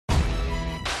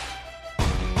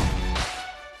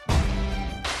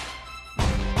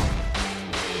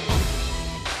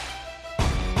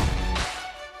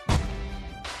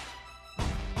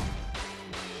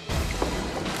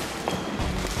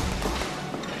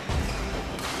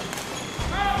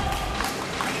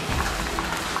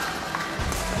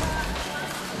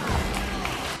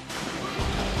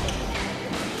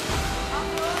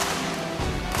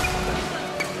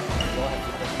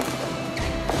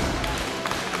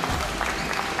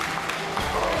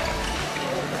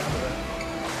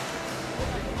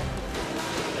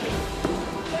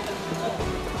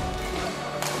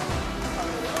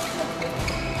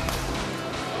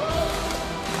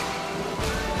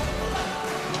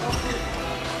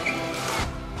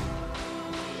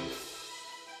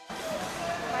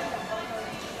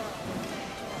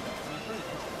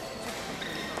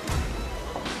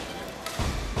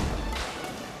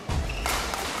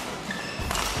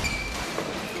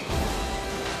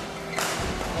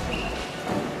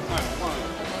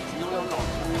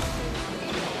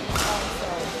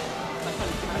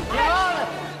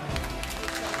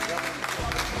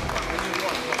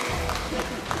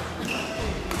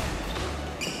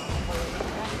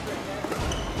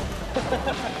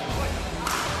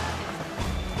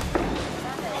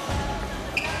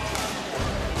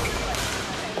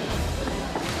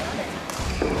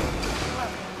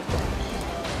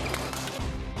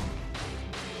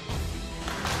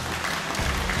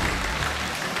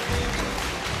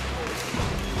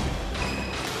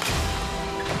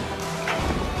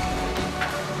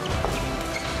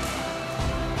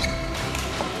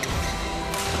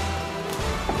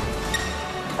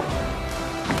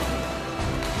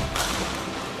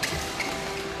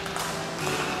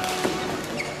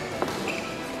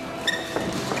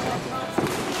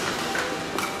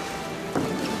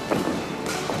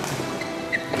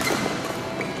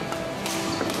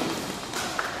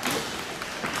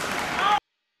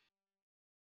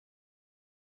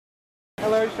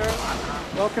Hello, Sharon.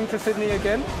 Welcome to Sydney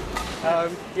again.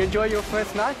 You enjoy your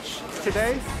first match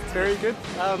today? Very good.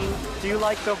 Do you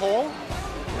like the hall?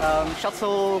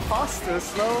 Shuttle fast or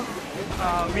slow?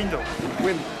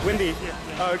 Windy? Yeah.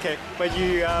 Oh, okay. But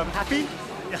you happy?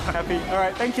 Yeah. Happy. All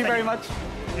right. Thank you very much.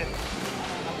 Yeah.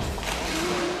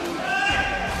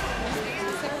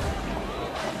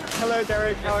 Hello,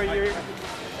 Derek. How are you?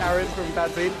 Aaron from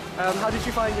Badminton. How did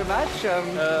you find your match?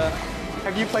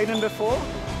 Have you played him before?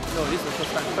 No, this is the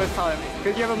first time. First time.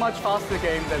 Because you have a much faster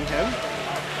game than him.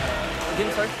 Again,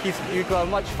 sorry? You've got a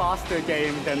much faster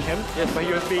game than him. Yes. But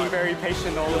he was being very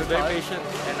patient all the time. Very patient,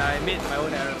 and I made my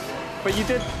own errors. But you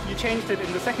changed it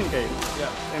in the second game.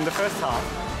 Yeah. In the first half.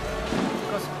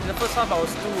 Because in the first half I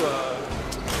was too,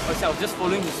 I was just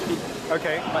following his speed.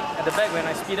 Okay. But at the back when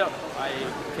I speed up, I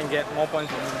can get more points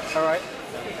from him. All right.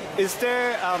 Is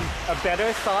there a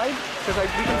better side? Because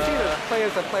we can see that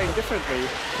players are playing differently.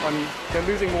 They're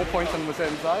losing more points on the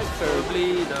certain side. So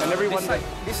probably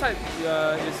this side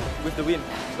is with the wind,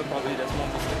 so probably there's more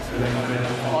mistakes.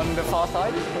 On the far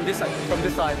side? From this side. From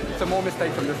this side. So more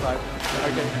mistakes from this side.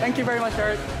 Okay. Thank you very much,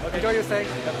 Eric. Okay. Enjoy your stay.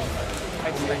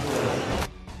 Thanks.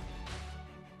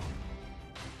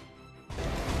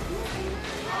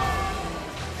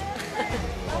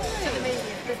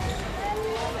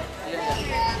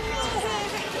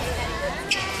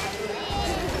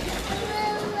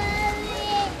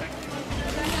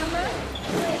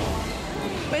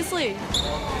 Wesley,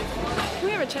 can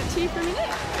we have a chat to you for a minute?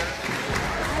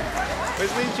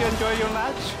 Wesley, did you enjoy your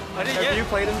match? I did, Have you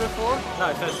played him before?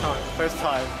 No, first time. First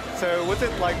time. So was it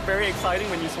like very exciting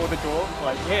when you saw the draw?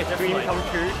 Like dream definitely. come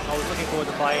true? I was looking forward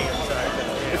to playing him, so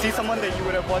yeah. Is he someone that you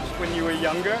would have watched when you were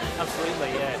younger? Absolutely,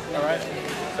 yeah. All right.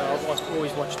 So I've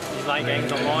always watched his lane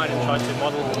games online and tried to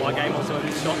model my game on some of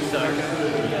his shots. So.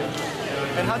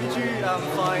 And how did you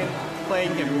find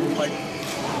playing him? Like,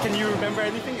 can you remember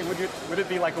anything? Would it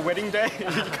be like a wedding day? You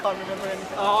can't remember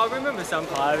anything? Oh, I remember some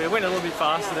part. It went a little bit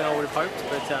faster than I would have hoped,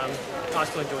 but I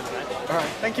still enjoyed the match. All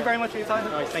right. Thank you very much for your time.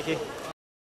 All right, thank you.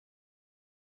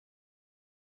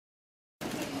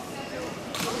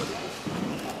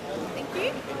 Thank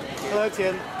you. Hello,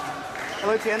 Tien.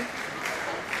 Hello, Tien.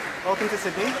 Welcome to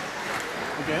Sydney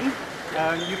again.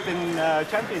 You've been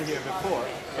champion here before.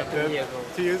 Yeah, 2 years ago.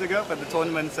 2 years ago, but the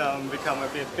tournament's become a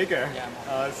bit bigger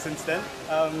since then.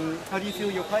 How do you feel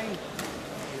you're playing?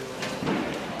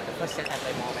 The first set I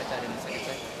played more better than the second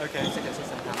set. Okay. The second set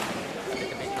sometimes a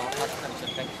little bit more touch than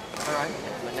something. Alright.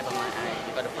 But never mind,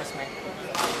 I got the first match.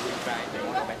 I tried to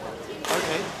more better.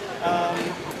 Okay.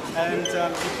 And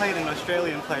you played an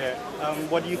Australian player.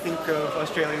 What do you think of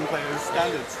Australian players'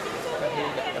 standards?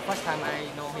 The first time I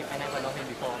know him, I never know him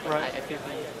before. Right. I feel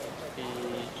he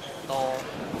tall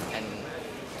and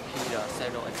he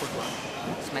settle and footwork,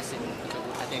 smashing. So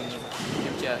I think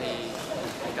future he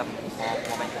become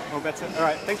more better. More better.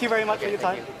 Alright. Thank you very much for your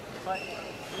time. Thank you. Bye.